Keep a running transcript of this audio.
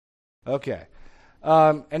Okay.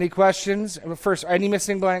 Any questions? First, any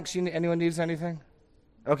missing blanks? Anyone needs anything?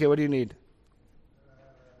 Okay, what do you need?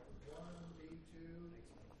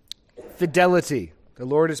 Fidelity. The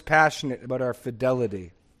Lord is passionate about our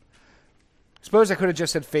fidelity. Suppose I could have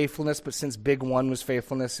just said faithfulness, but since big one was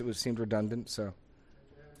faithfulness, it seemed redundant, so.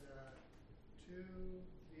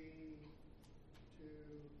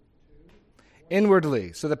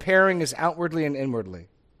 Inwardly. So the pairing is outwardly and inwardly.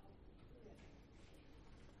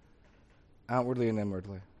 Outwardly and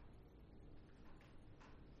inwardly.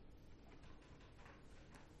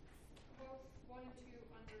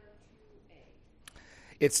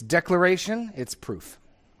 It's declaration, it's proof.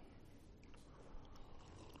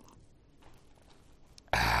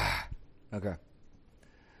 Okay.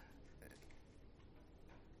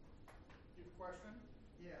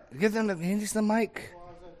 Give them the mic.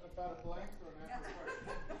 Well, is it about a blank or an actual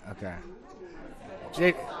question? Okay.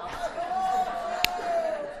 Jake.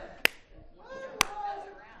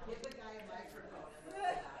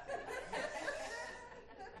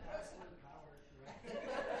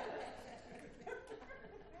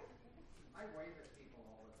 I wave at people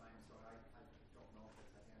all the time, so I don't know if it's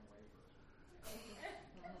a hand waver. Do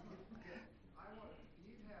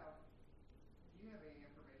you have any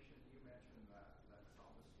information? You mentioned that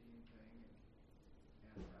self-esteem thing,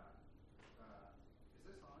 and is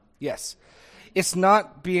this on? Yes.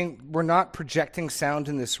 We're not projecting sound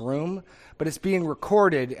in this room, but it's being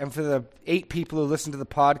recorded, and for the 8 people who listen to the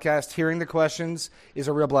podcast, hearing the questions is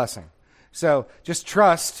a real blessing. So just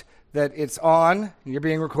trust that it's on, and you're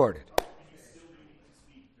being recorded. You still need to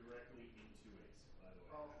speak directly into it, by the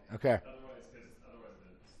way. Okay. Otherwise,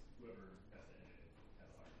 whoever has to edit it has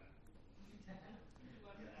a hard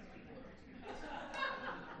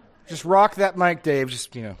time. Just rock that mic, Dave.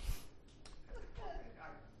 Just, I was going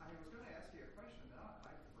to ask you a question, now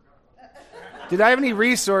I forgot about that. Did I have any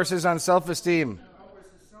resources on self-esteem? No, it was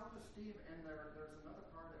the self-esteem, and there's another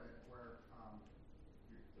part of it where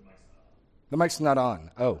The mic's not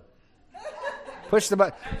on. Oh. Push the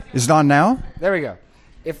button. Is it on now? There we go.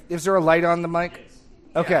 Is there a light on the mic?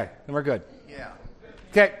 Okay, then we're good. Yeah.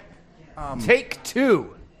 Okay. Take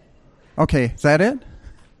 2. Okay, is that it?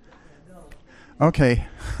 Okay.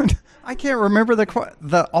 I can't remember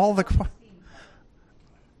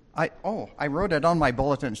I wrote it on my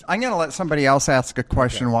bulletin. I'm going to let somebody else ask a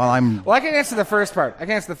question while I'm. Well, I can answer the first part.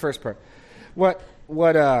 I'm sorry.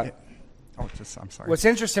 What's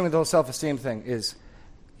interesting with the whole self-esteem thing is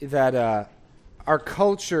that our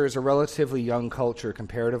culture is a relatively young culture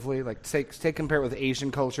comparatively. Like, compare it with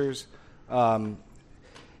Asian cultures. And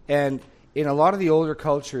in a lot of the older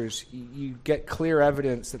cultures, you get clear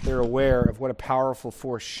evidence that they're aware of what a powerful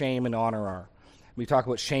force shame and honor are. We talk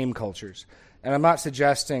about shame cultures. And I'm not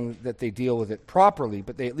suggesting that they deal with it properly,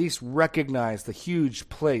 but they at least recognize the huge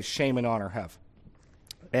place shame and honor have.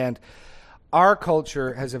 And our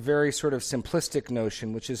culture has a very sort of simplistic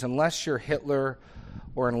notion, which is unless you're Hitler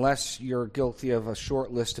or unless you're guilty of a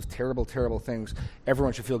short list of terrible, terrible things,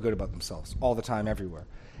 everyone should feel good about themselves all the time, everywhere.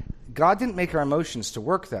 God didn't make our emotions to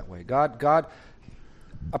work that way.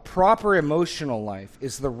 A proper emotional life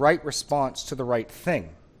is the right response to the right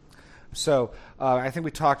thing. So I think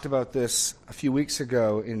we talked about this a few weeks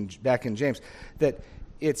ago back in James, that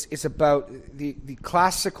it's about the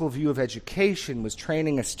classical view of education was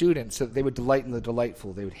training a student so that they would delight in the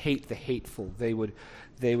delightful, they would hate the hateful, they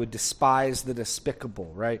would despise the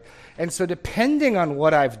despicable, right? And so depending on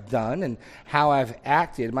what I've done and how I've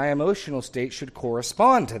acted, my emotional state should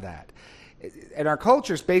correspond to that. And our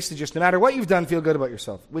culture is basically just no matter what you've done, feel good about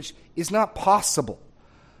yourself, which is not possible.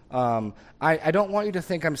 I don't want you to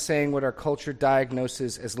think I'm saying what our culture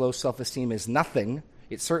diagnoses as low self-esteem is nothing.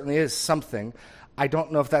 It certainly is something. I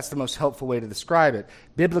don't know if that's the most helpful way to describe it.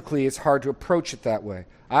 Biblically, it's hard to approach it that way.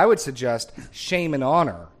 I would suggest shame and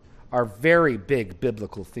honor are very big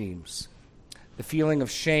biblical themes. The feeling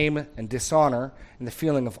of shame and dishonor and the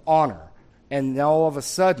feeling of honor. And now all of a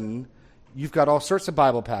sudden, you've got all sorts of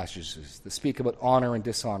Bible passages that speak about honor and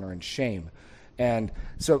dishonor and shame. And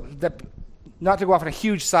so that, not to go off on a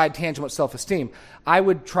huge side tangent about self-esteem, I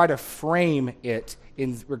would try to frame it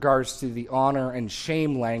in regards to the honor and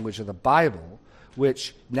shame language of the Bible,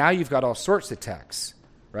 which now you've got all sorts of texts,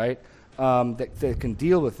 right, that can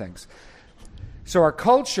deal with things. So our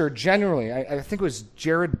culture generally, I think it was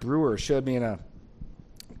Jared Brewer showed me in a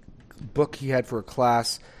book he had for a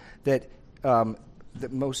class that the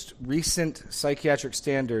most recent psychiatric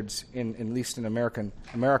standards, at least in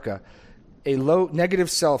America, a low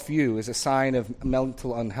negative self-view is a sign of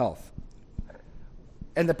mental unhealth.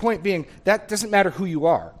 And the point being, that doesn't matter who you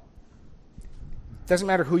are. It doesn't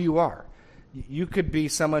matter who you are. You could be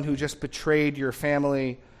someone who just betrayed your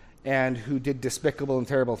family and who did despicable and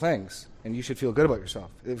terrible things, and you should feel good about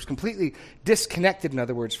yourself. It was completely disconnected, in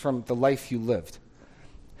other words, from the life you lived.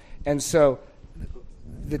 And so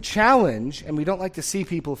the challenge, and we don't like to see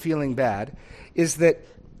people feeling bad, is that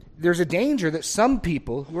there's a danger that some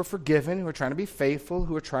people who are forgiven, who are trying to be faithful,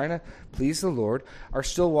 who are trying to please the Lord, are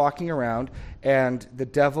still walking around, and the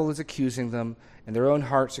devil is accusing them, and their own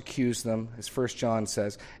hearts accuse them, as 1 John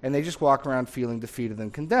says, and they just walk around feeling defeated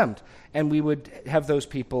and condemned. And we would have those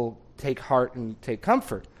people take heart and take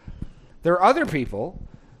comfort. There are other people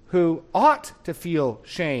who ought to feel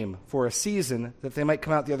shame for a season that they might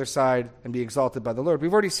come out the other side and be exalted by the Lord.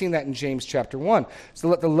 We've already seen that in James chapter 1. So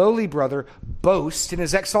let the lowly brother boast in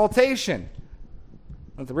his exaltation,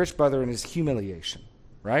 let the rich brother in his humiliation.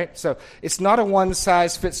 Right? So it's not a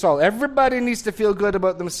one-size-fits-all. Everybody needs to feel good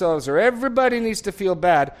about themselves, or everybody needs to feel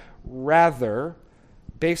bad. Rather,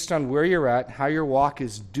 based on where you're at, how your walk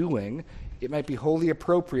is doing, it might be wholly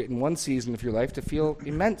appropriate in one season of your life to feel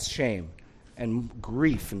immense shame and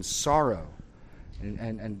grief and sorrow.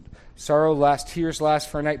 And sorrow tears last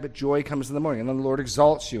for a night, but joy comes in the morning. And then the Lord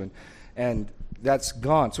exalts you, and that's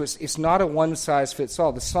gone. So it's not a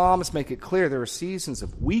one-size-fits-all. The Psalms make it clear there are seasons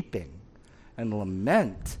of weeping and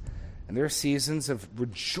lament, and there are seasons of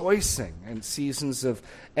rejoicing and seasons of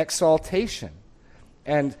exaltation.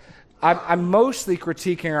 And I'm mostly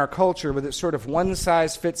critiquing our culture with its sort of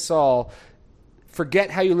one-size-fits-all,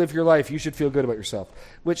 forget how you live your life, you should feel good about yourself,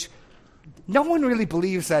 which no one really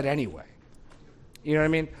believes that anyway. You know what I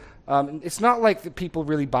mean? It's not like that people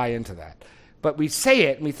really buy into that. But we say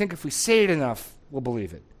it, and we think if we say it enough, we'll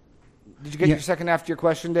believe it. Did you get your second half to your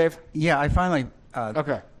question, Dave? Yeah, I finally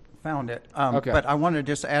Okay. found it. Okay. But I want to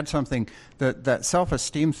just add something. That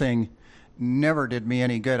self-esteem thing never did me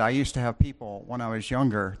any good. I used to have people, when I was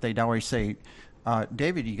younger, they'd always say,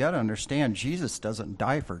 David, you got to understand, Jesus doesn't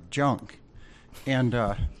die for junk. And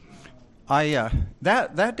that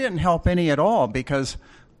didn't help any at all, because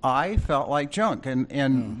I felt like junk.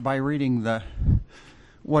 And by reading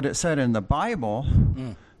what it said in the Bible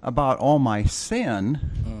about all my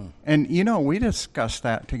sin, and we discussed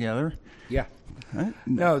that together. Yeah.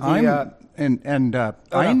 No,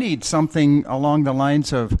 I need something along the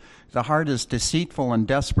lines of the heart is deceitful and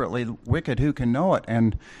desperately wicked. Who can know it?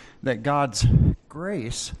 And that God's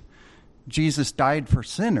grace, Jesus died for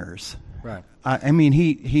sinners. Right. I mean,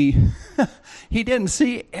 he didn't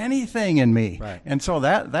see anything in me, Right. And so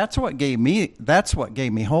that's what gave me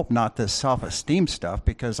hope, not this self-esteem stuff,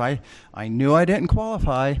 because I knew I didn't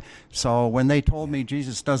qualify. So when they told me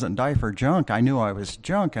Jesus doesn't die for junk, I knew I was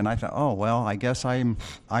junk, and I thought, oh well, I guess I'm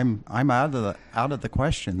out of the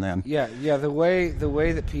question then. Yeah. The way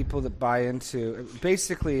that people that buy into,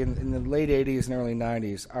 basically in the late '80s and early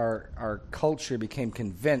 '90s, our culture became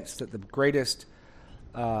convinced that the greatest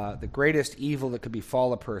evil that could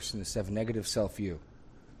befall a person is to have negative self-view.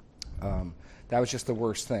 That was just the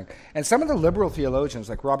worst thing. And some of the liberal theologians,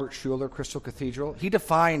 like Robert Schuller, Crystal Cathedral, he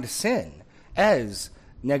defined sin as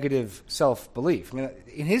negative self-belief. I mean,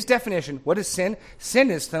 in his definition, what is sin?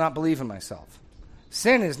 Sin is to not believe in myself.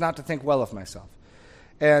 Sin is not to think well of myself.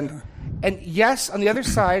 And yes, on the other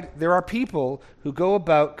side, there are people who go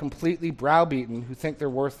about completely browbeaten, who think they're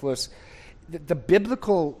worthless. The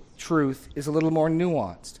biblical truth is a little more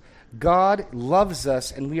nuanced. God loves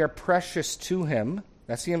us, and we are precious to Him.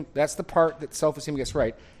 That's the part that self-esteem gets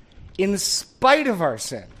right. In spite of our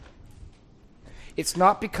sin. It's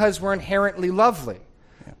not because we're inherently lovely.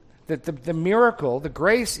 Yeah. That the miracle, the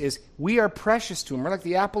grace is we are precious to Him. We're like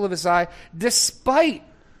the apple of His eye, despite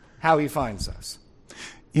how He finds us.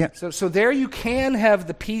 Yeah. So there you can have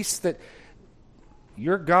the peace that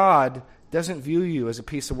your God doesn't view you as a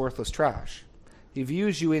piece of worthless trash. He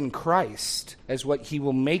views you in Christ as what He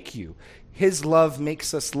will make you. His love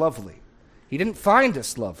makes us lovely. He didn't find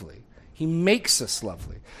us lovely. He makes us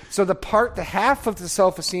lovely. So the half of the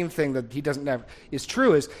self-esteem thing that He doesn't have is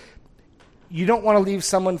true is you don't want to leave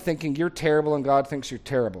someone thinking you're terrible and God thinks you're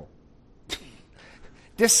terrible.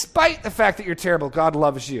 Despite the fact that you're terrible, God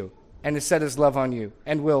loves you and has set His love on you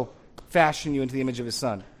and will fashion you into the image of His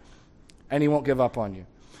Son. And He won't give up on you.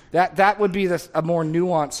 That would be a more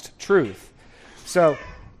nuanced truth. So,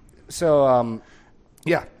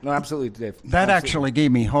 yeah, no, absolutely, Dave. That actually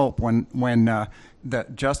gave me hope when the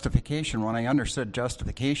justification, when I understood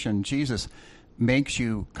justification, Jesus makes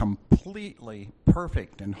you completely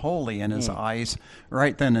perfect and holy in His eyes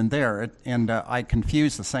right then and there. And I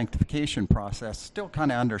confuse the sanctification process, still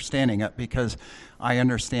kind of understanding it, because I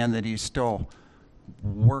understand that He's still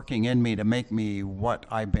working in me to make me what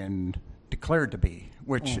I've been declared to be,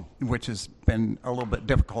 which has been a little bit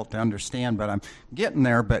difficult to understand, but I'm getting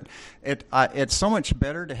there. But it's so much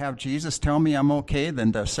better to have Jesus tell me I'm okay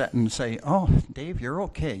than to sit and say, "Oh, Dave, you're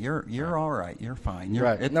okay. You're all right. You're fine."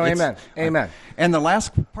 Right. Amen. Amen. And the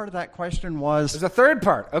last part of that question was There's a third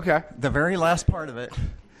part. Okay. the very last part of it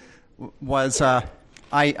was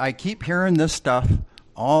I keep hearing this stuff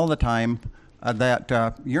all the time.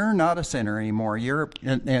 That you're not a sinner anymore.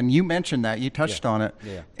 And you mentioned that. You touched on it.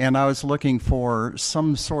 Yeah. And I was looking for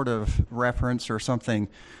some sort of reference or something,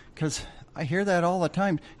 because I hear that all the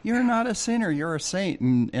time. You're not a sinner. You're a saint.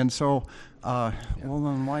 And so, well,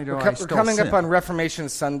 then why do I still We're coming sin? up on Reformation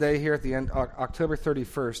Sunday here at the end, October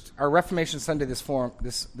 31st. Our Reformation Sunday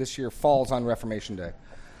this year falls on Reformation Day.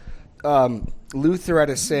 Luther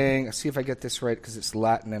had a saying, I'll see if I get this right because it's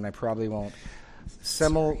Latin and I probably won't.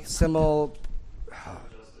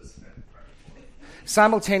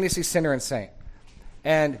 Simultaneously sinner and saint.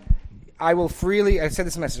 And I said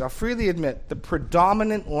this in the message, I'll freely admit the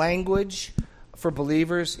predominant language for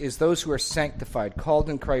believers is those who are sanctified, called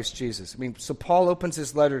in Christ Jesus. I mean, so Paul opens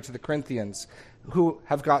his letter to the Corinthians who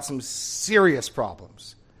have got some serious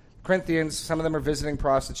problems. Corinthians, some of them are visiting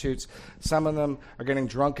prostitutes. Some of them are getting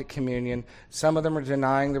drunk at communion. Some of them are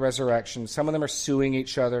denying the resurrection. Some of them are suing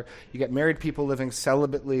each other. You got married people living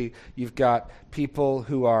celibately. You've got people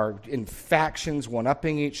who are in factions,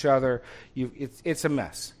 one-upping each other. It's a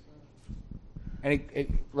mess. And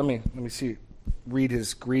let me read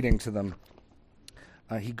his greeting to them.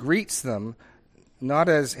 He greets them not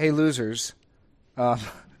as, "Hey, losers," but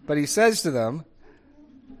he says to them,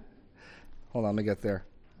 hold on, let me get there.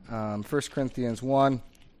 1 Corinthians 1.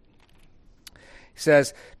 He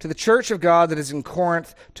says, "To the church of God that is in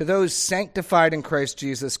Corinth, to those sanctified in Christ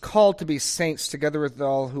Jesus, called to be saints, together with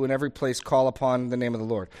all who in every place call upon the name of the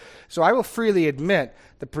Lord." So I will freely admit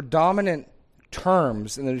the predominant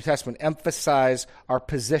terms in the New Testament emphasize our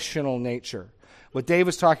positional nature. What Dave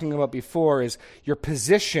was talking about before is your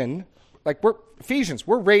position, like Ephesians,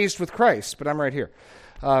 we're raised with Christ, but I'm right here.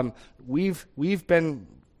 We've been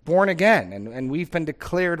born again, and we've been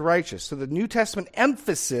declared righteous. So the New Testament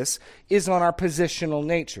emphasis is on our positional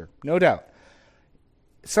nature, no doubt.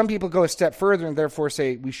 Some people go a step further and therefore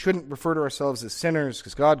say we shouldn't refer to ourselves as sinners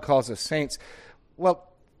because God calls us saints.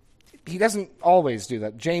 Well, he doesn't always do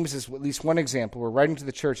that. James is at least one example. We're writing to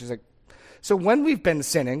the church. He's like, so when we've been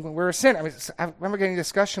sinning, we're a sinner. I remember getting a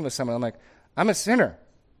discussion with someone. I'm like, I'm a sinner.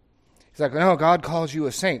 He's like, no, God calls you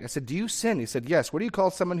a saint. I said, do you sin? He said, yes. What do you call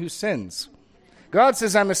someone who sins? God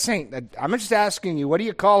says I'm a saint. I'm just asking you, what do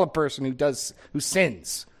you call a person who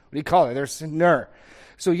sins? What do you call it? They're a sinner.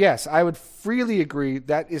 So yes, I would freely agree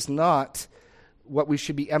that is not what we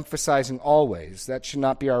should be emphasizing always. That should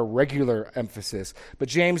not be our regular emphasis. But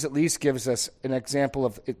James at least gives us an example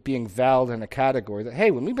of it being valid in a category that,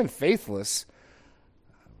 hey, when we've been faithless,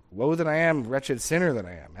 woe that I am, wretched sinner that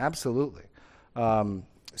I am. Absolutely.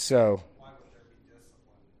 So, Why would there be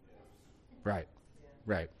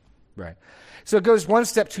discipline? Right. So it goes one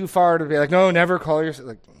step too far to be like, no, never call yourself.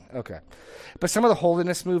 Like, okay. But some of the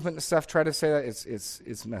holiness movement and stuff try to say that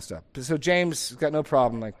it's messed up. So James has got no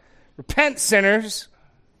problem. Like, repent, sinners.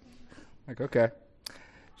 Like, okay.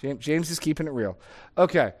 James is keeping it real.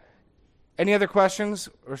 Okay. Any other questions?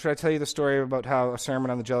 Or should I tell you the story about how a sermon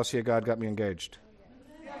on the jealousy of God got me engaged?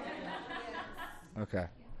 Okay.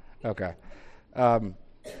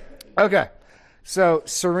 Okay. So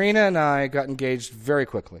Serena and I got engaged very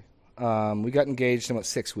quickly. We got engaged in about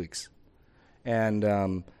 6 weeks.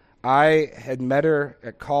 And I had met her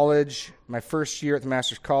at college, my first year at the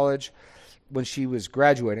Master's College, when she was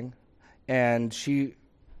graduating. And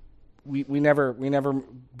we never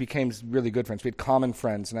became really good friends. We had common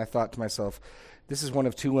friends. And I thought to myself, this is one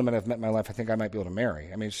of two women I've met in my life I think I might be able to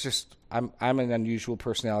marry. I mean, it's just, I'm an unusual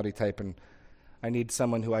personality type, and I need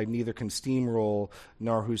someone who I neither can steamroll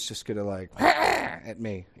nor who's just going to like at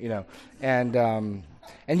me, you know. And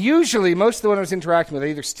usually most of the ones I was interacting with, they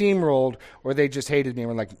either steamrolled or they just hated me and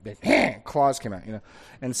were like, claws came out, you know.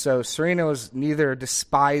 And so Serena was neither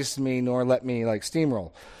despised me nor let me like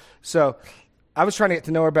steamroll. So I was trying to get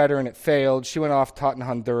to know her better, and it failed. She went off, taught in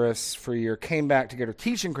Honduras for a year, came back to get her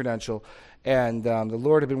teaching credential, and the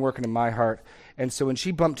Lord had been working in my heart. And so when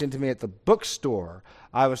she bumped into me at the bookstore,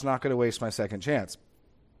 I was not going to waste my second chance.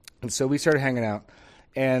 And so we started hanging out,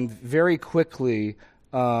 and very quickly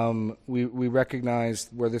we recognized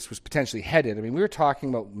where this was potentially headed. I mean, we were talking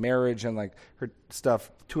about marriage and like her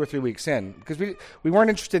stuff 2 or 3 weeks in, because we weren't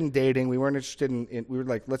interested in dating. We weren't interested in we were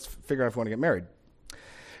like, let's figure out if we want to get married.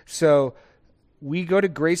 So we go to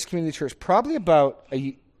Grace Community Church probably about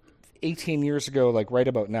 18 years ago, like right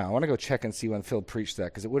about now. I want to go check and see when Phil preached that,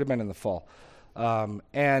 because it would have been in the fall.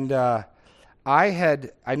 And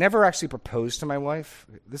I never actually proposed to my wife.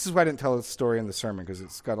 This is why I didn't tell the story in the sermon, because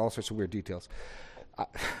it's got all sorts of weird details.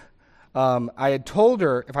 I had told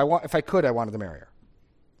her if I could, I wanted to marry her.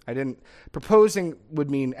 I didn't. Proposing would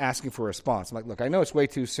mean asking for a response. I'm like, look, I know it's way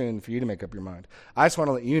too soon for you to make up your mind. I just want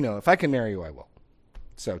to let you know, if I can marry you, I will.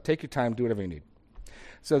 So take your time, do whatever you need.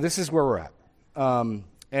 So this is where we're at.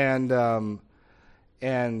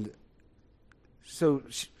 So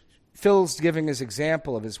Phil's giving his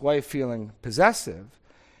example of his wife feeling possessive,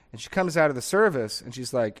 and she comes out of the service, and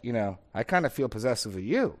she's like, I kind of feel possessive of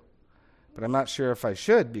you, but I'm not sure if I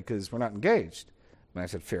should because we're not engaged. And I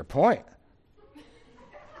said, fair point.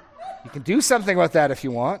 You can do something about that if you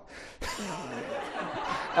want.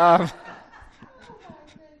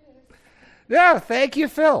 Yeah, thank you,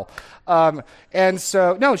 Phil. And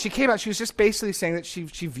so, no, she came out. She was just basically saying that she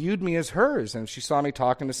viewed me as hers, and she saw me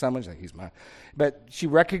talking to someone. She's like, he's mine. But she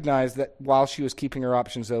recognized that while she was keeping her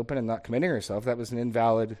options open and not committing herself, that was an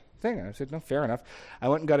invalid thing. And I said, no, fair enough. I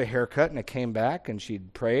went and got a haircut, and I came back, and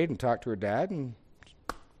she'd prayed and talked to her dad, and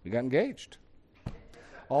we got engaged.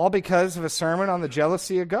 All because of a sermon on the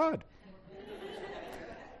jealousy of God.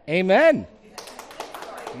 Amen.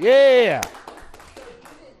 Yeah.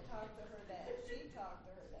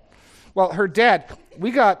 Well, her dad,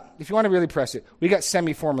 if you want to really press it, we got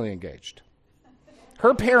semi-formally engaged.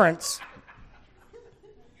 Her parents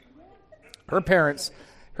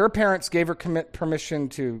gave her permission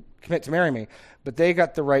to commit to marry me, but they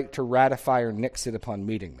got the right to ratify or nix it upon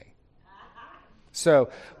meeting me. So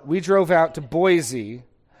we drove out to Boise,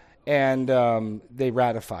 and they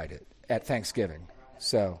ratified it at Thanksgiving.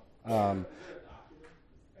 So, oh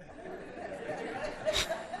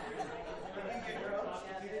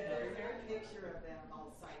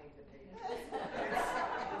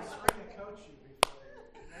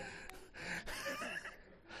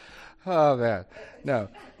man, no,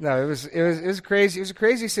 it was crazy. It was a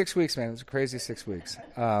crazy 6 weeks, man. It was a crazy 6 weeks.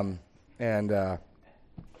 I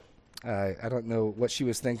don't know what she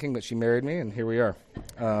was thinking, but she married me, and here we are.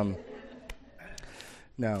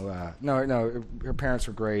 No. Her parents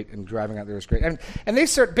were great, and driving out there was great. And they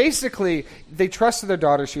they trusted their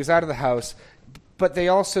daughter. She was out of the house, but they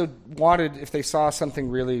also wanted, if they saw something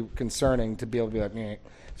really concerning, to be able to be like, meh.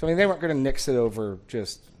 So they weren't going to nix it over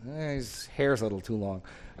just his hair's a little too long.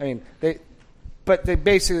 They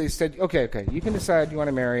basically said, okay, you can decide you want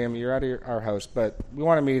to marry him. You're out of our house, but we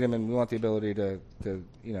want to meet him, and we want the ability to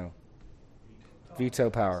veto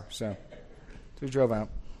power. So we drove out,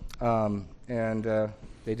 and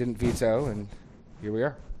they didn't veto, and here we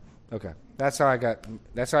are. Okay, that's how I got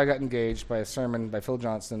engaged by a sermon by Phil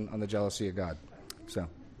Johnson on the jealousy of God. So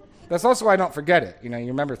that's also why I don't forget it. You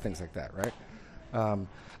remember things like that, right?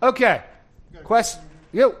 Okay, question.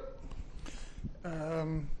 You.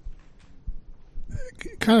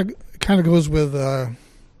 Kind of goes with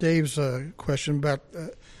Dave's question about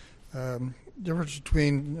difference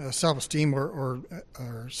between self-esteem or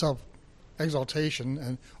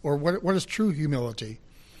self-exaltation or what is true humility.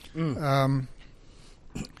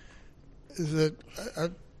 That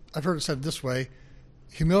I've heard it said this way: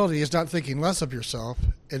 humility is not thinking less of yourself;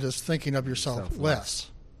 it is thinking of yourself less.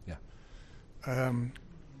 Yeah.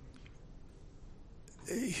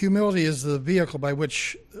 Humility is the vehicle by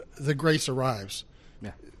which the grace arrives.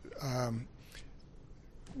 Yeah.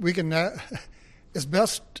 We can ask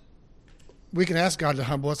God to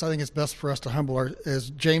humble us. I think it's best for us to as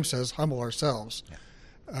James says, humble ourselves. Yeah.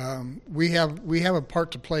 We have a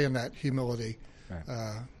part to play in that humility, right.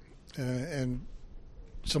 And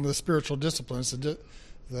some of the spiritual disciplines,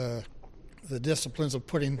 the disciplines of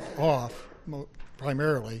putting off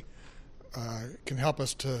primarily, can help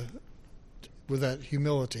us with that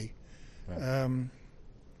humility, right.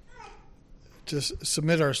 To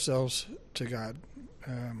submit ourselves to God.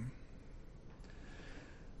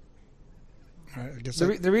 I guess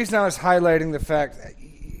the reason I was highlighting the fact,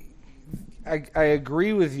 I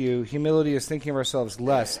agree with you. Humility is thinking of ourselves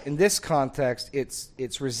less. In this context,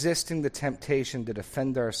 it's resisting the temptation to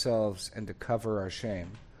defend ourselves and to cover our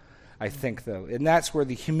shame. I think, though, and that's where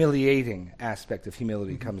the humiliating aspect of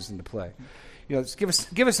humility comes into play. Give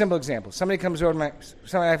a simple example. Somebody comes over I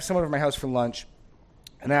have someone over to my house for lunch,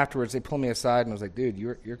 and afterwards they pull me aside and I was like, dude,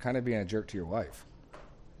 you're kind of being a jerk to your wife.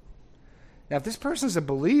 Now, if this person's a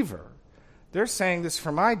believer, they're saying this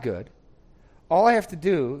for my good. All I have to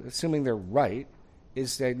do, assuming they're right,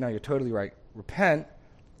 is say, no, you're totally right. Repent,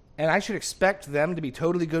 and I should expect them to be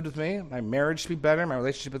totally good with me, my marriage to be better, my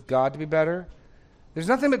relationship with God to be better. There's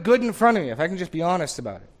nothing but good in front of me if I can just be honest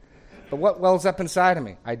about it. But what wells up inside of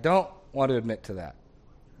me? I don't want to admit to that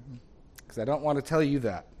because I don't want to tell you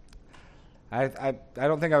that. I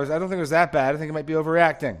don't think it was that bad. I think it might be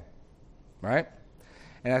overreacting. right?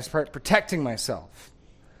 And I start protecting myself.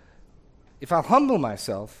 If I'll humble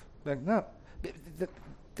myself, like, no.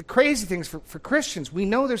 The crazy thing is for Christians, we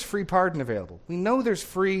know there's free pardon available. We know there's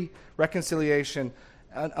free reconciliation,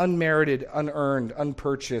 unmerited, unearned,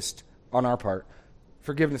 unpurchased on our part,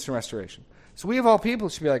 forgiveness and restoration. So we of all people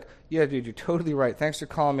should be like, yeah, dude, you're totally right. Thanks for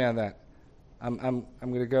calling me on that. I'm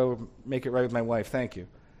going to go make it right with my wife. Thank you.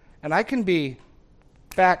 And I can be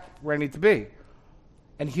back where I need to be.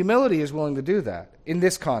 And humility is willing to do that in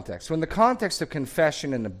this context. So in the context of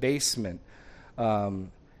confession and abasement,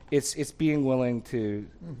 it's being willing to,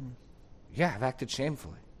 I've acted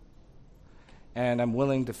shamefully. And I'm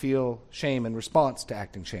willing to feel shame in response to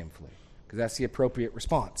acting shamefully, because that's the appropriate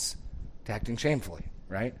response to acting shamefully,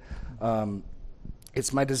 right?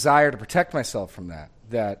 It's my desire to protect myself from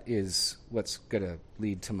that is what's going to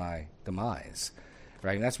lead to my demise,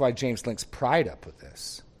 right? And that's why James links pride up with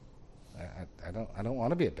this. I don't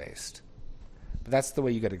want to be abased, but that's the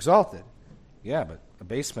way you get exalted. Yeah, but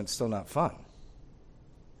abasement's still not fun,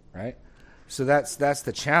 right? So that's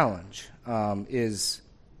the challenge. Is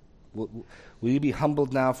will you be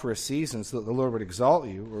humbled now for a season so that the Lord would exalt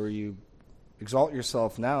you, or you exalt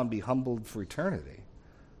yourself now and be humbled for eternity?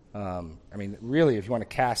 I mean, really, if you want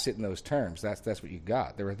to cast it in those terms, that's what you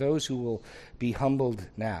got. There are those who will be humbled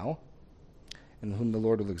now, and whom the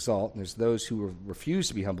Lord will exalt, and there's those who will refuse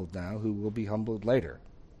to be humbled now, who will be humbled later,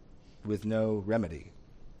 with no remedy.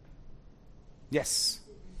 Yes.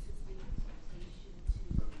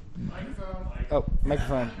 Microphone. Oh,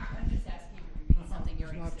 microphone. I'm just asking you to repeat something you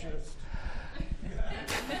already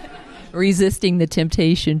said. Resisting the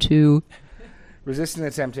temptation to... Resisting the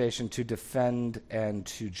temptation to defend and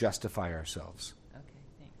to justify ourselves. Okay,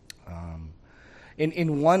 thanks.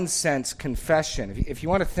 In one sense, confession, if you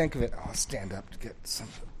want to think of it, I'll stand up to get some.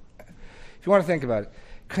 If you want to think about it,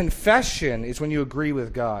 confession is when you agree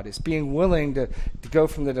with God. It's being willing to go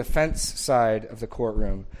from the defense side of the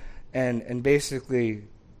courtroom and basically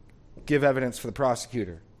give evidence for the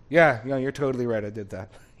prosecutor. Yeah, you're totally right, I did that.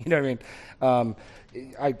 You know what I mean?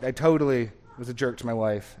 I totally was a jerk to my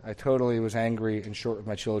wife. I totally was angry and short with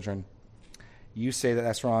my children. You say that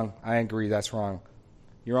that's wrong. I agree that's wrong.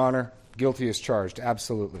 Your Honor, guilty as charged,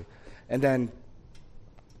 absolutely. And then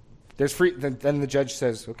there's free. Then the judge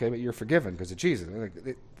says, "Okay, but you're forgiven because of Jesus."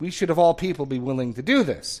 We should, of all people, be willing to do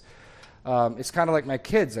this. It's kind of like my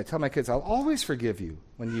kids. I tell my kids, "I'll always forgive you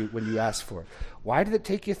when you ask for it." Why did it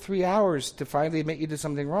take you 3 hours to finally admit you did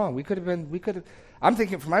something wrong? We could have. I'm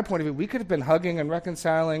thinking from my point of view, we could have been hugging and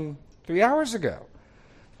reconciling 3 hours ago,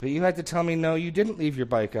 but you had to tell me, no, you didn't leave your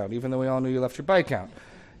bike out, even though we all knew you left your bike out,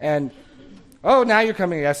 and. Oh, now you're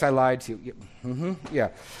coming. Yes, I lied to you. Yeah.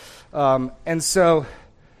 And so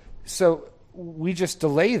we just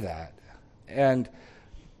delay that. And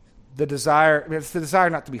it's the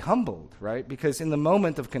desire not to be humbled, right? Because in the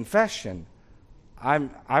moment of confession,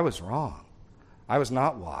 I was wrong. I was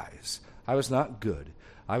not wise. I was not good.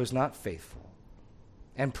 I was not faithful.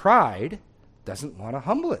 And pride doesn't want to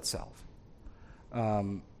humble itself.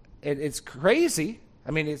 It's crazy. I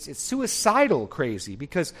mean, it's suicidal crazy,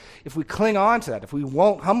 because if we cling on to that, if we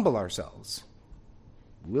won't humble ourselves,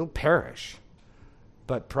 we'll perish.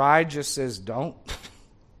 But pride just says, don't.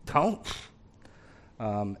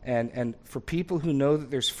 And for people who know that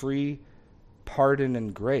there's free pardon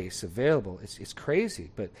and grace available, it's crazy.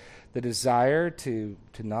 But the desire to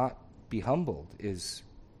not be humbled is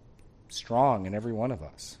strong in every one of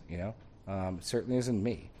us, It certainly isn't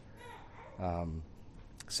me.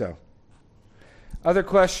 Other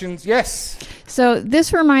questions? Yes. So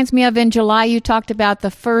this reminds me of, in July, you talked about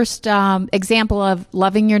the first example of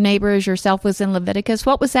loving your neighbor as yourself was in Leviticus.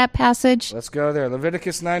 What was that passage? Let's go there.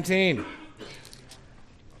 Leviticus 19.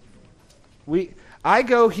 I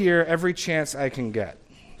go here every chance I can get,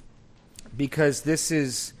 because this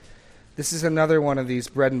is another one of these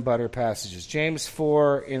bread and butter passages. James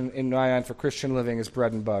 4 in Nyan for Christian living is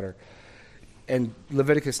bread and butter, and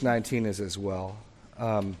Leviticus 19 is as well.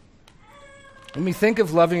 When we think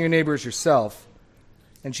of loving your neighbor as yourself,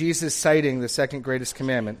 and Jesus citing the second greatest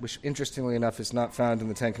commandment, which interestingly enough is not found in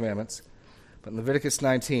the Ten Commandments, but in Leviticus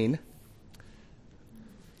 19.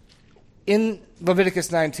 In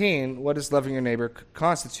Leviticus 19, what does loving your neighbor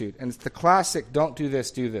constitute? And it's the classic don't do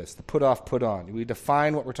this, the put off, put on. We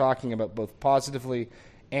define what we're talking about both positively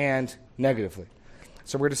and negatively.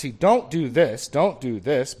 So we're going to see don't do this,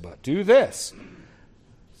 but do this.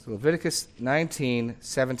 So Leviticus 19,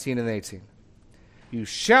 17, and 18. You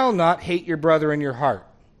shall not hate your brother in your heart,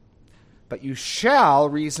 but you shall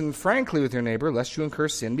reason frankly with your neighbor, lest you incur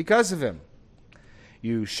sin because of him.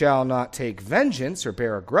 You shall not take vengeance or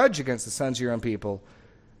bear a grudge against the sons of your own people,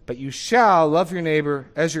 but you shall love your neighbor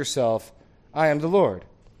as yourself. I am the Lord.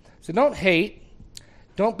 So don't hate.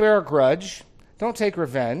 Don't bear a grudge. Don't take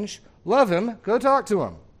revenge. Love him. Go talk to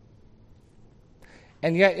him.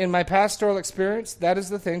 And yet, in my pastoral experience, that is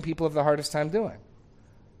the thing people have the hardest time doing.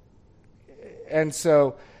 And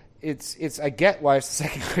so, I get why it's the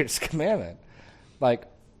second greatest commandment. Like,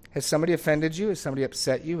 has somebody offended you? Has somebody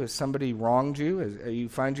upset you? Has somebody wronged you? You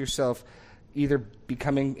find yourself either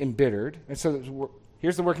becoming embittered. And so,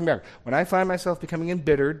 here's the working back. When I find myself becoming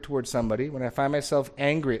embittered towards somebody, when I find myself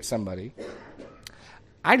angry at somebody,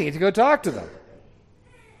 I need to go talk to them.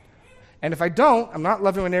 And if I don't, I'm not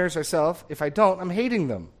loving my neighbors myself. If I don't, I'm hating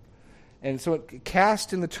them. And so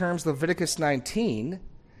cast in the terms of Leviticus 19,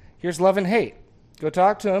 here's love and hate. Go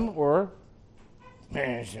talk to them, or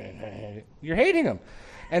you're hating them.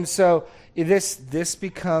 And so this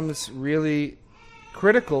becomes really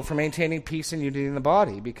critical for maintaining peace and unity in the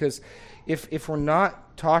body, because if we're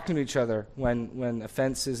not talking to each other when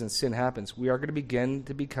offenses and sin happens, we are going to begin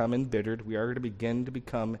to become embittered. We are going to begin to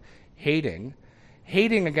become hating.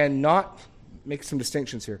 Hating, again, not, make some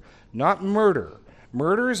distinctions here, not murder.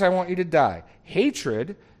 Murder is I want you to die.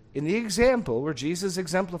 Hatred, in the example where Jesus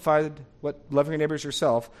exemplified what loving your neighbor as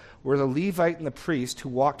yourself, were the Levite and the priest who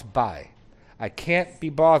walked by. I can't be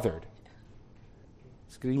bothered.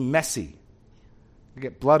 It's going to be messy. I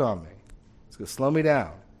get blood on me. It's going to slow me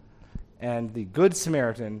down. And the good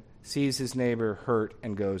Samaritan sees his neighbor hurt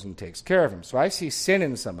and goes and takes care of him. So I see sin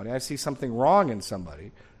in somebody. I see something wrong in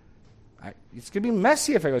somebody. It's going to be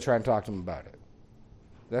messy if I go try and talk to them about it.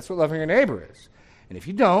 That's what loving your neighbor is. And if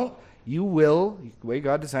you don't, you will, the way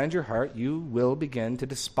God designed your heart, you will begin to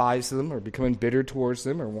despise them or become embittered towards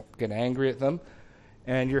them or get angry at them,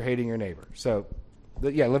 and you're hating your neighbor. So,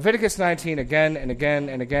 Leviticus 19 again and again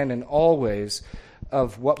and again and always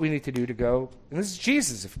of what we need to do to go. And this is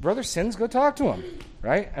Jesus. If your brother sins, go talk to him,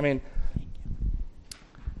 right? I mean,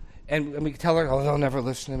 and we tell her, oh, they'll never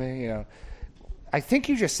listen to me, you know. I think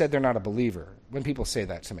you just said they're not a believer when people say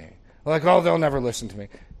that to me. Like, oh, they'll never listen to me.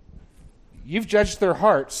 You've judged their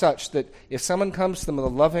heart such that if someone comes to them with a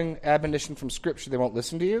loving admonition from Scripture, they won't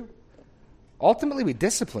listen to you. Ultimately, we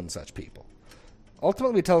discipline such people.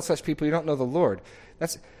 Ultimately, we tell such people you don't know the Lord.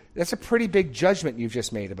 That's a pretty big judgment you've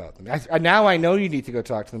just made about them. Now I know you need to go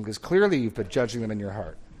talk to them because clearly you've been judging them in your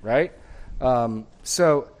heart, right?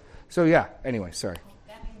 So yeah. Anyway, sorry.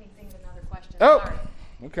 That made me think of another question. Oh, Sorry.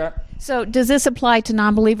 okay. So does this apply to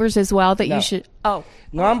non-believers as well, that No. you should... Oh.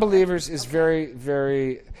 Non-believers is very,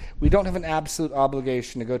 very... We don't have an absolute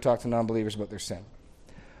obligation to go talk to non-believers about their sin.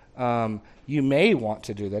 You may want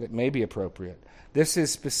to do that. It may be appropriate. This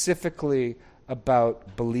is specifically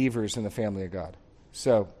about believers in the family of God.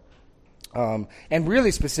 So, and really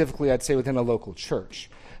specifically, I'd say within a local church.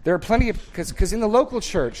 There are plenty of... Because in the local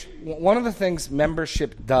church, one of the things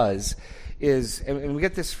membership does is, and we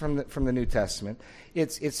get this from the New Testament,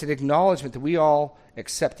 it's an acknowledgement that we all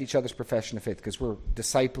accept each other's profession of faith because we're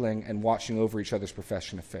discipling and watching over each other's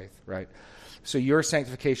profession of faith, right? So your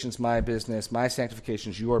sanctification is my business, my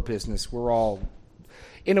sanctification is your business. We're all,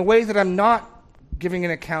 in a way that I'm not giving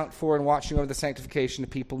an account for and watching over the sanctification of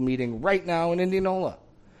people meeting right now in Indianola.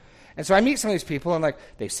 And so I meet some of these people and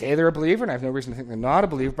they say they're a believer, and I have no reason to think they're not a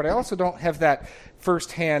believer, but I also don't have that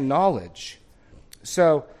firsthand knowledge.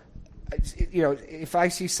 So, if I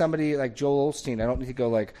see somebody like Joel Osteen, I don't need to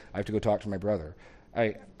go I have to go talk to my brother.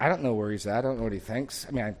 I don't know where he's at. I don't know what he thinks.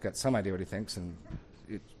 I mean, I've got some idea what he thinks, and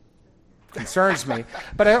it concerns me.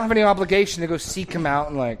 But I don't have any obligation to go seek him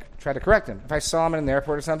out and try to correct him. If I saw him in the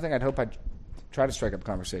airport or something, I'd hope I'd try to strike up a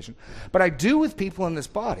conversation. But I do with people in this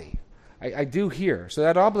body. I do here. So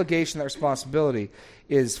that obligation, that responsibility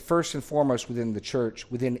is first and foremost within the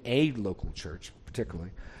church, within a local church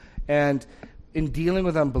particularly. And in dealing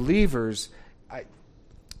with unbelievers,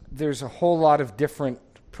 there's a whole lot of different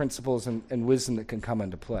principles and wisdom that can come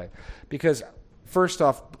into play. Because first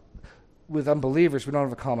off, with unbelievers, we don't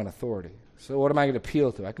have a common authority. So what am I going to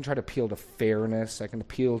appeal to? I can try to appeal to fairness. I can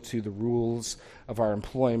appeal to the rules of our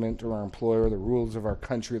employment or our employer, the rules of our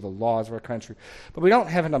country, the laws of our country. But we don't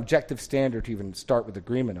have an objective standard to even start with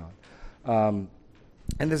agreement on.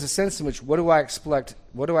 And there's a sense in which what do I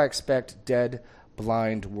expect dead,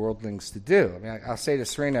 blind worldlings to do? I mean, I'll say to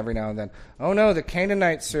Serena every now and then, oh no, the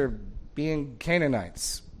Canaanites are being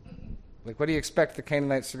Canaanites. What do you expect the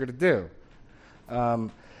Canaanites are going to do?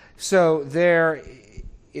 So there...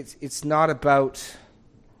 It's not about...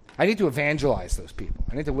 I need to evangelize those people.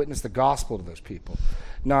 I need to witness the gospel to those people,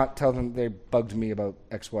 not tell them they bugged me about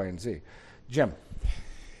X, Y, and Z. Jim.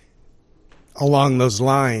 Along those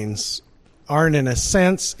lines, aren't in a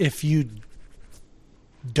sense, if you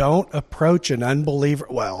don't approach an unbeliever,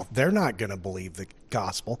 well, they're not going to believe the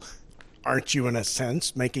gospel. aren't you, in a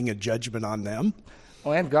sense, making a judgment on them?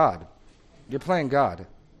 Oh, and God. You're playing God.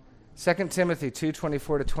 2 Timothy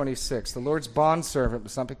 2:24-26. The Lord's bondservant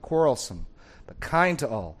must not be quarrelsome, but kind to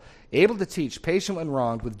all, able to teach, patient when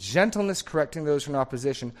wronged, with gentleness correcting those who are in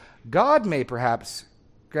opposition. God may perhaps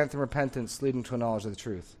grant them repentance, leading to a knowledge of the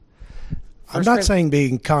truth. I'm not saying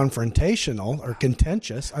being confrontational or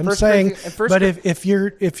contentious. I'm First saying, Corinthians- but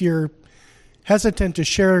if you're hesitant to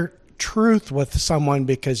share truth with someone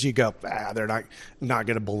because you go, they're not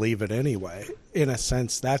going to believe it anyway. In a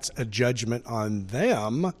sense, that's a judgment on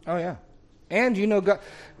them. Oh, yeah. And you know, God,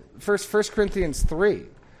 First Corinthians 3,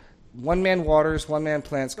 one man waters, one man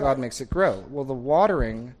plants, God makes it grow. Well, the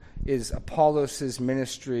watering is Apollos'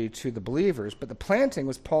 ministry to the believers, but the planting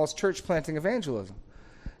was Paul's church planting evangelism.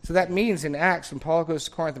 So that means in Acts, when Paul goes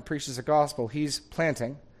to Corinth and preaches the gospel, he's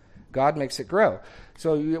planting, God makes it grow.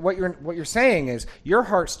 So what you're saying is, your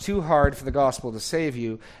heart's too hard for the gospel to save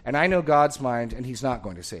you, and I know God's mind, and he's not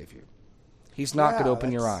going to save you. He's not going to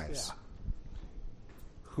open your eyes. Yeah.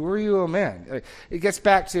 Who are you, oh man? It gets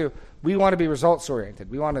back to, we want to be results oriented.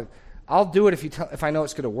 I'll do it if I know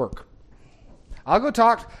it's going to work. I'll go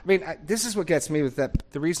talk. This is what gets me with that.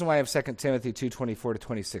 The reason why I have 2 Timothy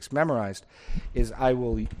 2:24-26 memorized is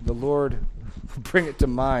the Lord will bring it to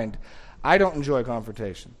mind. I don't enjoy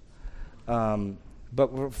confrontation,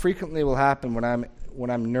 but what frequently will happen when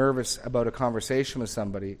I'm nervous about a conversation with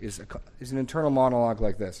somebody is an internal monologue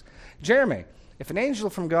like this. Jeremy, if an angel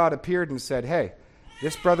from God appeared and said, "Hey,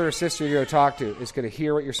 this brother or sister you're going to talk to is going to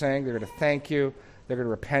hear what you're saying. They're going to thank you. They're going to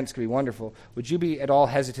repent. It's going to be wonderful," would you be at all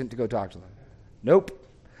hesitant to go talk to them? Nope.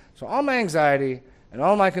 So all my anxiety and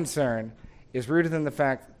all my concern is rooted in the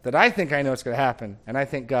fact that I think I know what's going to happen, and I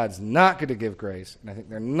think God's not going to give grace, and I think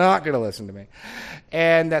they're not going to listen to me.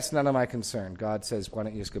 And that's none of my concern. God says, why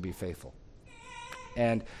don't you just go be faithful?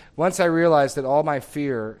 And once I realized that all my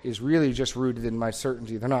fear is really just rooted in my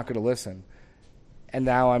certainty they're not going to listen, and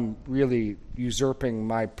now I'm really usurping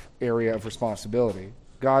my area of responsibility,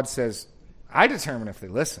 God says, I determine if they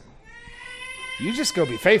listen. You just go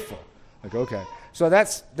be faithful. Like, okay. So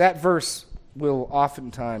that verse will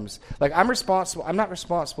oftentimes, I'm responsible. I'm not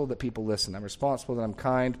responsible that people listen. I'm responsible that I'm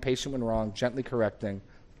kind, patient when wrong, gently correcting,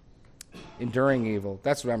 enduring evil.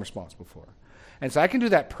 That's what I'm responsible for. And so I can do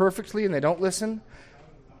that perfectly and they don't listen.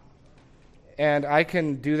 And I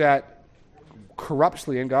can do that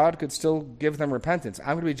corruptly and God could still give them repentance.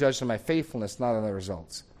 I'm going to be judged on my faithfulness, not on the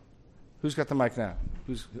results. Who's got the mic now?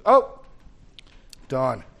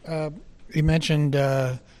 Don. You mentioned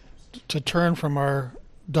to turn from our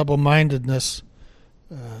double-mindedness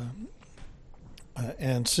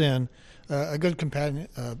and sin. A good companion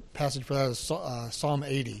passage for that is Psalm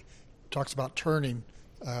 80. It talks about turning.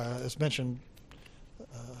 It's mentioned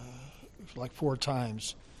like 4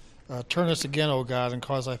 times. Turn us again, O God, and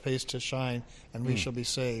cause thy face to shine, and we shall be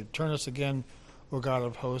saved. Turn us again, O God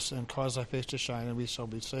of hosts, and cause thy face to shine, and we shall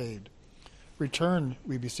be saved. Return,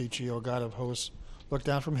 we beseech you, O God of hosts. Look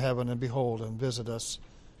down from heaven and behold and visit us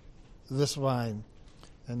this vine.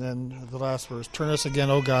 And then the last verse, turn us again,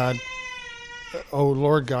 O God, O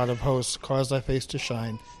Lord God of hosts, cause thy face to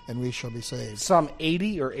shine, and we shall be saved. Psalm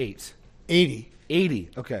 80 or 8? 80. 80.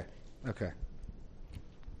 Okay.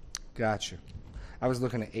 Got you. I was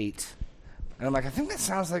looking at 8. And I'm like, I think that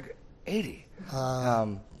sounds like 80.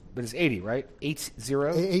 But it's 80, right? 80?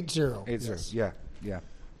 80. 80. Yes. Yeah. Yeah,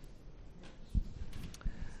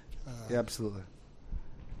 absolutely.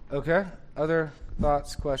 Okay. Other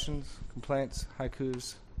thoughts, questions, complaints,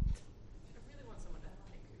 haikus?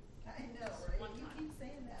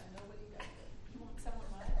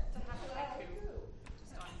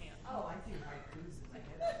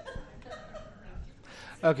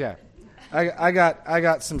 Okay, I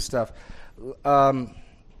got some stuff.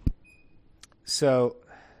 So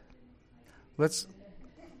let's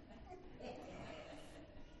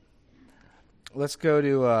go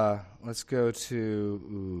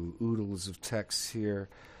to oodles of texts here.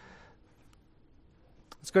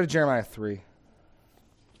 Let's go to Jeremiah 3.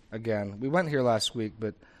 Again, we went here last week,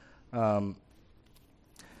 but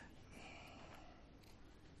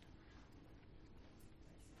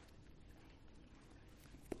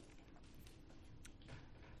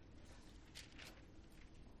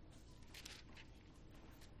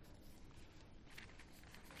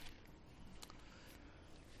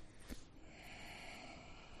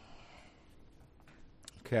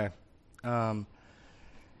okay.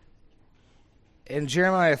 In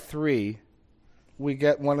Jeremiah 3, we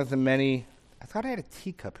get one of the many... I thought I had a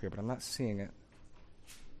teacup here, but I'm not seeing it.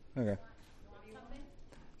 Okay.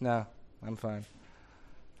 No, I'm fine.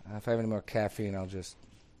 If I have any more caffeine, I'll just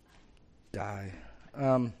die.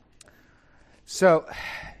 So,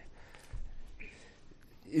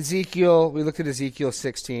 Ezekiel, we looked at Ezekiel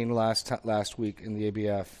 16 last week in the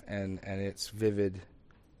ABF, and its vivid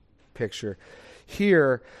picture.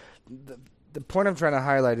 Here, the point I'm trying to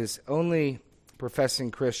highlight is only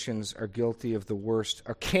professing Christians are guilty of the worst,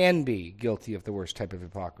 or can be guilty of the worst type of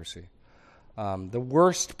hypocrisy. The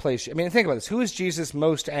worst place, I mean, think about this. Who is Jesus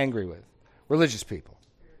most angry with? Religious people.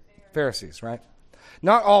 Pharisees, right?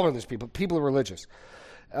 Not all religious people, people who are religious.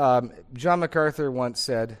 John MacArthur once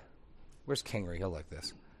said, where's Kingery? He'll like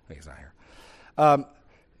this. Oh, he's not here.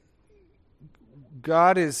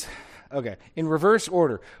 God is, okay, in reverse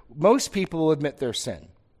order. Most people will admit their sin,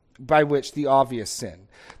 by which the obvious sin.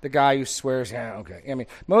 The guy who swears, yeah, okay. I mean,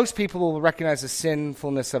 most people will recognize the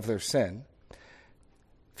sinfulness of their sin.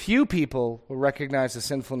 Few people will recognize the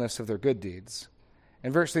sinfulness of their good deeds.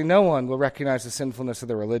 And virtually no one will recognize the sinfulness of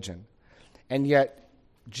their religion. And yet,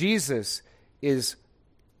 Jesus is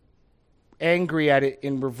angry at it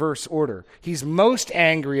in reverse order. He's most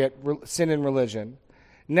angry at sin and religion.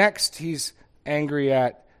 Next, he's angry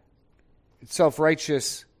at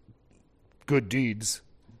self-righteous good deeds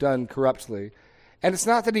done corruptly. And it's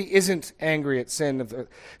not that he isn't angry at sin.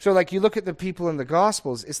 So like you look at the people in the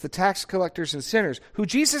Gospels, it's the tax collectors and sinners who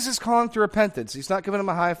Jesus is calling to repentance. He's not giving them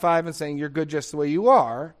a high five and saying, you're good just the way you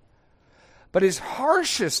are. But his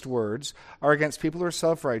harshest words are against people who are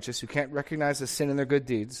self-righteous, who can't recognize the sin in their good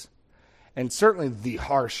deeds. And certainly the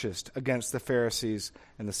harshest against the Pharisees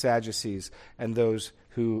and the Sadducees and those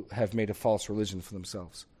who have made a false religion for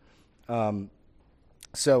themselves.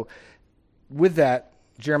 So with that,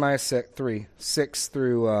 Jeremiah 3, 6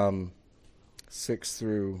 through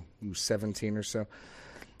 17 or so.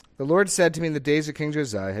 The Lord said to me in the days of King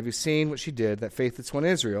Josiah, have you seen what she did, that faithless one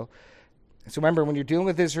Israel? So remember, when you're dealing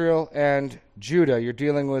with Israel and Judah, you're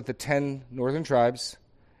dealing with the 10 northern tribes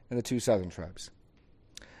and the 2 southern tribes.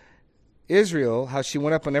 Israel, how she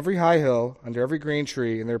went up on every high hill, under every green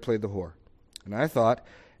tree, and there played the whore. And I thought,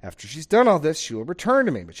 after she's done all this, she will return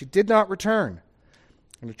to me. But she did not return.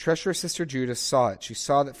 And her treacherous sister Judah saw it. She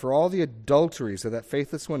saw that for all the adulteries of that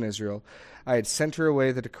faithless one Israel, I had sent her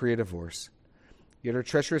away the decree of divorce. Yet her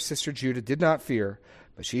treacherous sister Judah did not fear,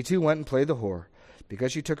 but she too went and played the whore.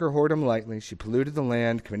 Because she took her whoredom lightly, she polluted the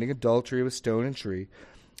land, committing adultery with stone and tree.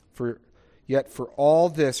 Yet for all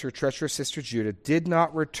this, her treacherous sister Judah did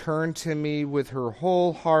not return to me with her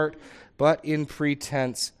whole heart, but in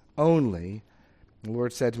pretense only. The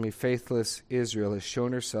Lord said to me, faithless Israel has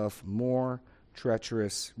shown herself more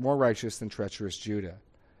treacherous, more righteous than treacherous Judah.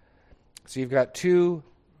 So you've got 2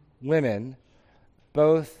 women,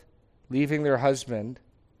 both leaving their husband.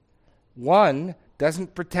 One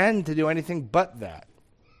doesn't pretend to do anything but that.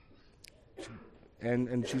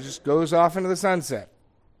 And she just goes off into the sunset,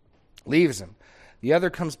 leaves him. The other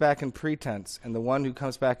comes back in pretense, and the one who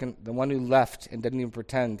comes back, the one who left and didn't even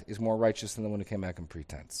pretend, is more righteous than the one who came back in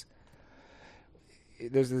pretense.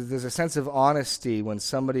 There's a sense of honesty when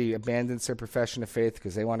somebody abandons their profession of faith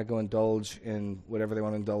because they want to go indulge in whatever they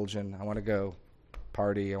want to indulge in. I want to go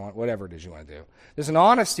party. I want whatever it is you want to do. There's an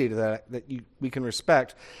honesty to that we can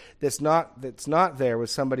respect. That's not there with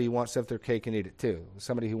somebody who wants to have their cake and eat it too.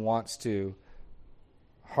 Somebody who wants to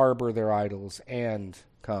harbor their idols and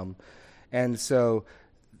come, and so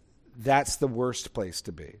that's the worst place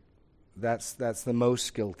to be. That's the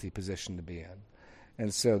most guilty position to be in.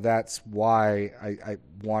 And so that's why I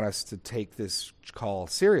want us to take this call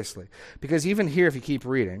seriously. Because even here, if you keep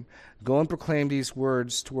reading, go and proclaim these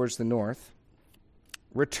words towards the north.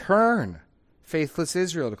 Return, faithless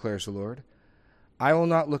Israel, declares the Lord. I will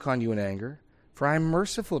not look on you in anger, for I am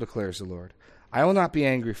merciful, declares the Lord. I will not be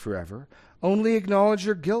angry forever. Only acknowledge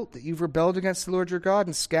your guilt, that you've rebelled against the Lord your God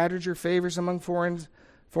and scattered your favors among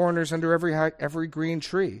foreigners under every green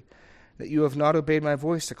tree. That you have not obeyed my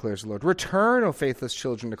voice, declares the Lord. Return, O faithless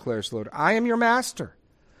children, declares the Lord. I am your master.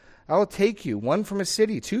 I will take you, 1 from a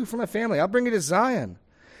city, 2 from a family. I'll bring you to Zion.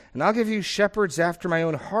 And I'll give you shepherds after my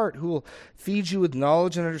own heart, who will feed you with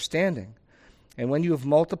knowledge and understanding. And when you have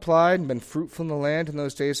multiplied and been fruitful in the land in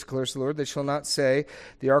those days, declares the Lord, they shall not say,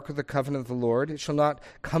 the ark of the covenant of the Lord. It shall not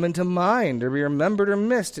come into mind, or be remembered or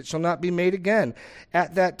missed. It shall not be made again.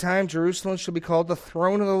 At that time Jerusalem shall be called the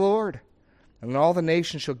throne of the Lord. And all the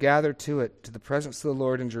nations shall gather to it, to the presence of the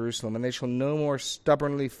Lord in Jerusalem, and they shall no more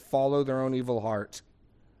stubbornly follow their own evil heart.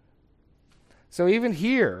 So even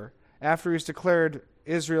here, after he's declared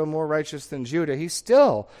Israel more righteous than Judah, he's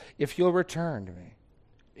still, if you'll return to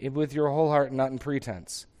me with your whole heart and not in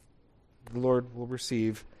pretense, the Lord will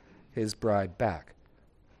receive his bride back.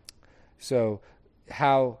 So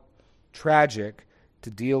how tragic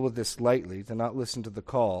to deal with this lightly, to not listen to the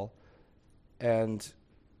call, and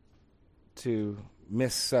to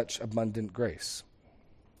miss such abundant grace.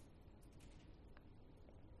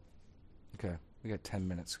 We got 10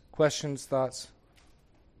 minutes. Questions, thoughts?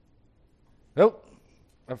 Nope.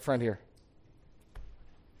 Up front here.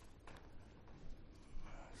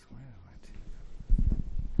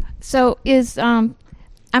 So is I'm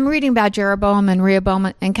reading about Jeroboam and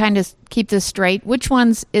Rehoboam and kind of keep this straight. Which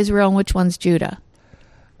one's Israel and which one's Judah?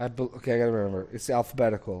 Okay, I got to remember. It's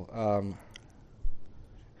alphabetical.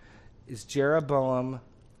 Is Jeroboam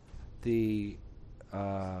the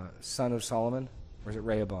son of Solomon, or is it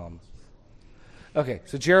Rehoboam? Okay,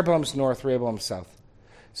 so Jeroboam's north, Rehoboam's south.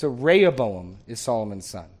 So Rehoboam is Solomon's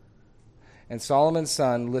son. And Solomon's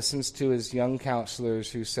son listens to his young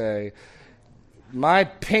counselors who say, my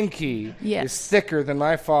pinky is thicker than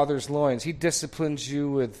my father's loins. He disciplines you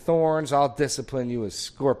with thorns. I'll discipline you with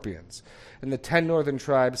scorpions. And the 10 northern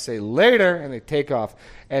tribes say, later, and they take off.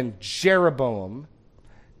 And Jeroboam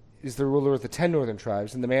is the ruler of the 10 northern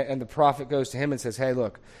tribes. And the prophet goes to him and says, hey,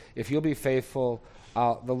 look, if you'll be faithful,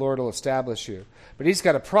 the Lord will establish you. But he's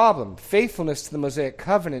got a problem. Faithfulness to the Mosaic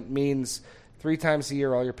covenant means 3 times a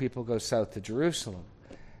year all your people go south to Jerusalem.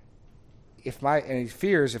 And he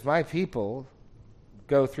fears if my people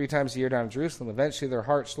go 3 times a year down to Jerusalem, eventually their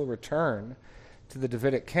hearts will return to the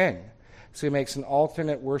Davidic king. So he makes an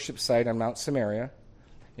alternate worship site on Mount Samaria.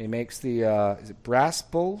 He makes the, is it brass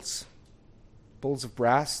bulls? Bulls of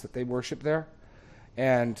brass that they worship there.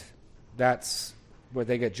 And that's what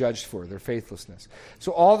they get judged for, their faithlessness.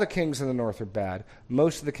 So all the kings in the north are bad.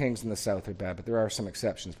 Most of the kings in the south are bad, but there are some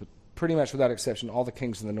exceptions. But pretty much without exception, all the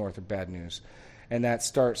kings in the north are bad news. And that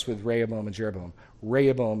starts with Rehoboam and Jeroboam.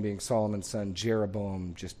 Rehoboam being Solomon's son,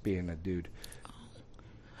 Jeroboam just being a dude.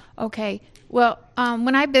 Okay. Well,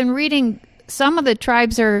 when I've been reading, some of the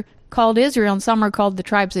tribes are called Israel and some are called the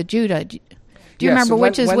tribes of Judah. Do you remember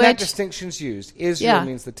which is when which? When that distinction's used, Israel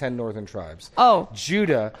means the 10 northern tribes. Oh.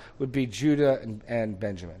 Judah would be Judah and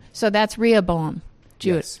Benjamin. So that's Rehoboam,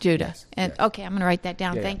 Judah. Yes, and yes. Okay, I'm going to write that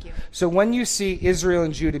down. Yeah, Thank you. So when you see Israel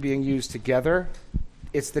and Judah being used together,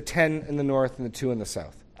 it's the 10 in the north and the 2 in the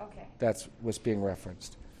south. Okay. That's what's being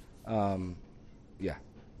referenced. Yeah.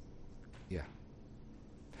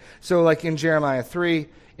 So like in Jeremiah 3,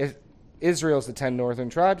 Israel's the 10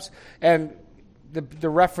 northern tribes, and the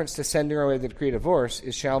reference to sending away the decree of divorce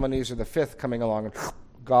is Shalmaneser the fifth coming along and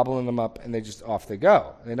gobbling them up, and off they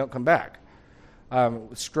go. They don't come back.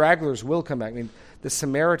 Stragglers will come back. I mean, the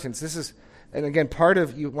Samaritans. And again,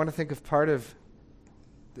 you want to think of part of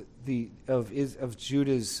of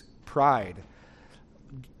Judah's pride.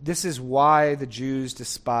 This is why the Jews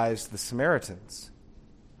despised the Samaritans,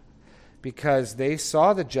 because they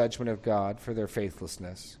saw the judgment of God for their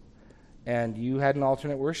faithlessness. And you had an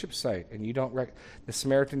alternate worship site, and the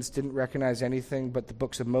Samaritans didn't recognize anything but the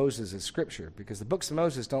books of Moses as scripture, because the books of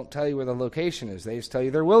Moses don't tell you where the location is. They just tell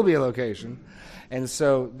you there will be a location. And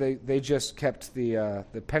so they just kept the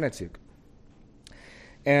Pentateuch.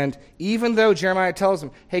 And even though Jeremiah tells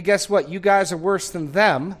them, hey, guess what? You guys are worse than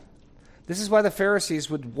them. This is why the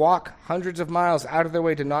Pharisees would walk hundreds of miles out of their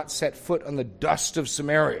way to not set foot on the dust of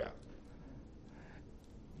Samaria.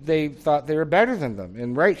 They thought they were better than them.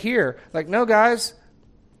 And right here, no, guys,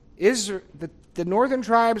 the northern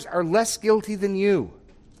tribes are less guilty than you,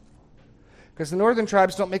 because the northern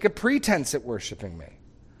tribes don't make a pretense at worshiping me.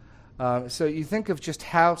 So you think of just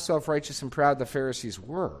how self-righteous and proud the Pharisees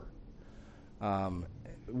were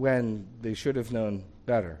when they should have known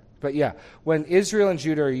better. But yeah, when Israel and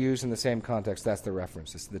Judah are used in the same context, that's the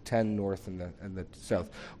reference. It's the 10 north and the south.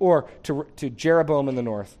 Or to Jeroboam in the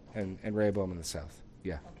north and Rehoboam in the south.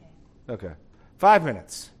 Yeah. Okay. 5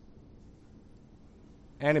 minutes.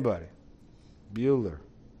 Anybody? Bueller.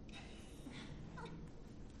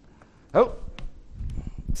 Oh.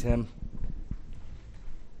 Tim.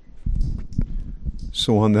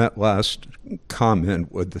 So on that last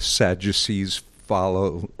comment, would the Sadducees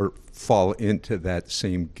fall into that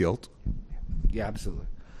same guilt? Yeah, absolutely.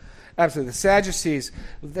 Absolutely. The Sadducees,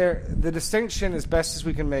 the distinction as best as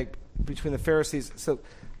we can make between the Pharisees. So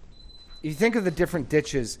you think of the different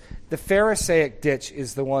ditches. The Pharisaic ditch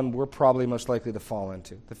is the one we're probably most likely to fall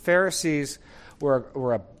into. The Pharisees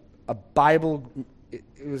were a Bible. It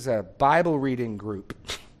was a Bible reading group.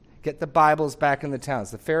 Get the Bibles back in the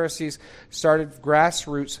towns. The Pharisees started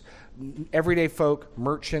grassroots, everyday folk,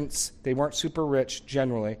 merchants. They weren't super rich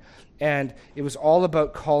generally, and it was all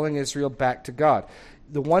about calling Israel back to God.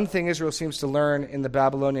 The one thing Israel seems to learn in the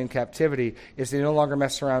Babylonian captivity is they no longer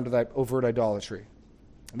mess around with overt idolatry.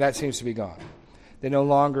 That seems to be gone. They no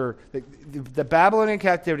longer... The Babylonian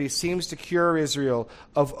captivity seems to cure Israel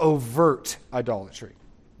of overt idolatry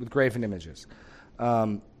with graven images.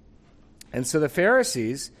 And so the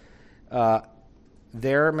Pharisees,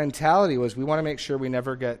 their mentality was, we want to make sure we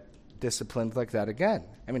never get disciplined like that again.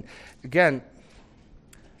 I mean, again,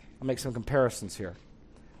 I'll make some comparisons here.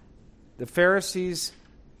 The Pharisees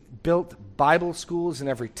built Bible schools in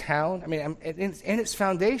every town. I mean, in its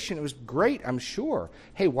foundation, it was great, I'm sure.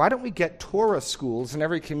 Hey, why don't we get Torah schools in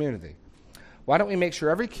every community? Why don't we make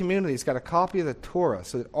sure every community's got a copy of the Torah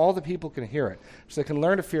so that all the people can hear it, so they can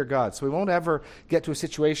learn to fear God, so we won't ever get to a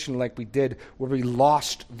situation like we did where we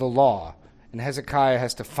lost the law and Hezekiah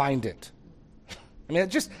has to find it. I mean,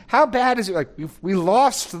 just how bad is it? Like, we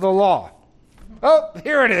lost the law. Oh,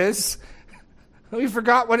 here it is. We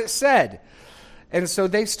forgot what it said. And so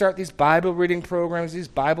they start these Bible reading programs, these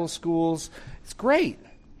Bible schools. It's great.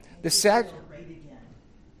 That's the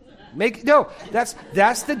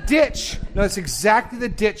ditch. No, that's exactly the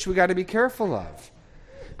ditch we got to be careful of.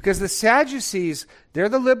 Because the Sadducees, they're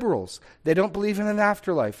the liberals. They don't believe in an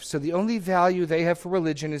afterlife. So the only value they have for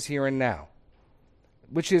religion is here and now.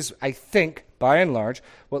 Which is, I think, by and large,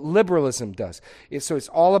 what liberalism does. So it's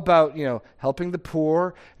all about, helping the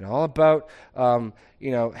poor and all about,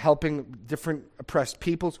 helping different oppressed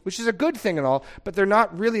peoples, which is a good thing and all, but they're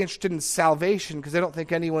not really interested in salvation because they don't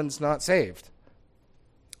think anyone's not saved.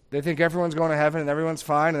 They think everyone's going to heaven and everyone's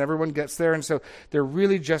fine and everyone gets there. And so they're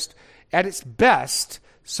really just, at its best,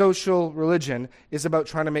 social religion is about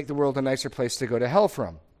trying to make the world a nicer place to go to hell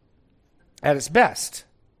from. At its best.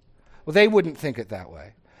 Well, they wouldn't think it that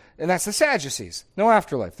way. And that's the Sadducees. No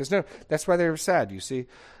afterlife. That's why they were sad, you see.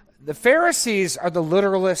 The Pharisees are the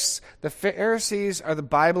literalists. The Pharisees are the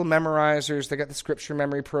Bible memorizers. They got the scripture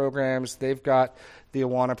memory programs. They've got the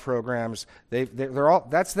Awana programs. They're all.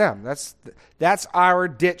 That's them. That's our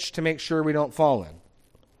ditch to make sure we don't fall in.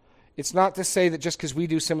 It's not to say that just because we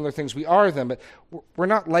do similar things we are them, but we're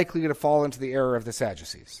not likely to fall into the error of the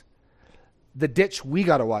Sadducees. The ditch we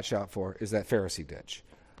got to watch out for is that Pharisee ditch.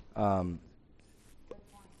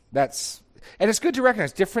 And it's good to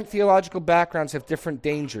recognize different theological backgrounds have different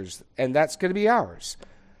dangers, and that's going to be ours.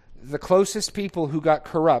 The closest people who got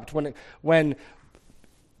corrupt, when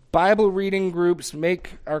Bible reading groups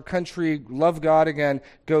make our country love God again,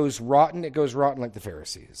 goes rotten, it goes rotten like the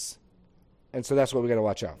Pharisees. And so that's what we got to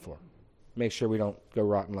watch out for. Make sure we don't go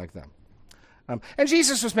rotten like them. And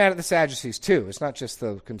Jesus was mad at the Sadducees too. It's not just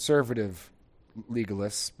the conservative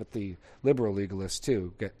legalists, but the liberal legalists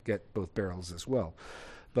too get both barrels as well.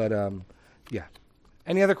 But yeah.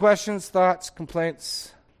 Any other questions, thoughts,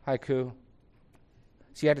 complaints? Haiku?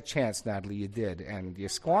 So you had a chance, Natalie. You did, and you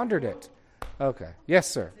squandered it. Okay. Yes,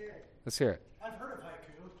 sir. Let's hear it. I've heard of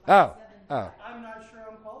haiku. Oh. I'm not sure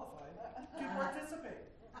I'm qualified to participate.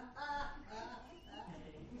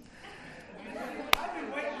 I've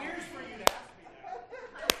been waiting years for you to ask me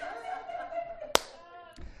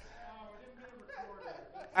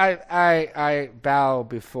that. I bow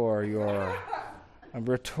before your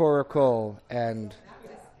rhetorical and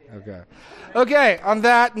okay. On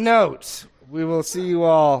that note, we will see you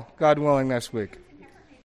all, God willing, next week.